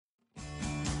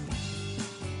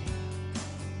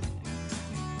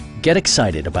Get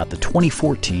excited about the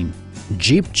 2014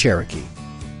 Jeep Cherokee.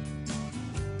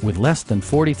 With less than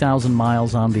 40,000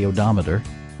 miles on the odometer,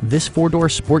 this four-door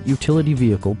sport utility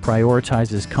vehicle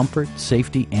prioritizes comfort,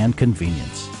 safety, and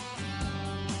convenience.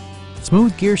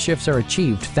 Smooth gear shifts are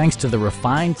achieved thanks to the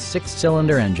refined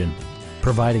six-cylinder engine,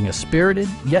 providing a spirited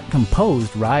yet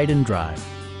composed ride and drive.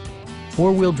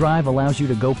 Four-wheel drive allows you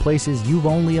to go places you've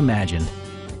only imagined.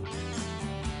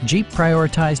 Jeep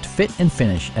prioritized fit and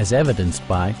finish as evidenced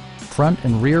by front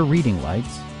and rear reading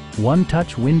lights,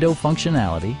 one-touch window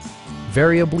functionality,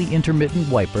 variably intermittent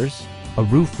wipers, a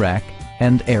roof rack,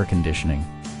 and air conditioning.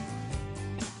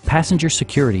 Passenger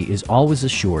security is always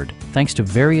assured thanks to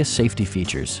various safety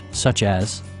features such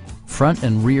as front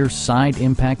and rear side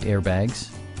impact airbags,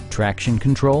 traction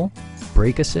control,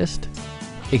 brake assist,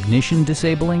 ignition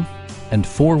disabling, and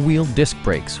four-wheel disc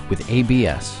brakes with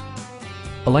ABS.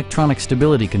 Electronic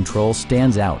stability control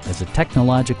stands out as a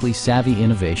technologically savvy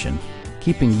innovation,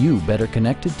 keeping you better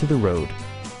connected to the road.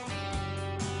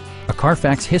 A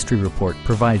Carfax history report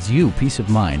provides you peace of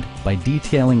mind by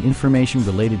detailing information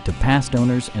related to past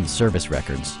owners and service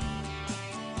records.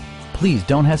 Please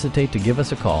don't hesitate to give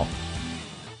us a call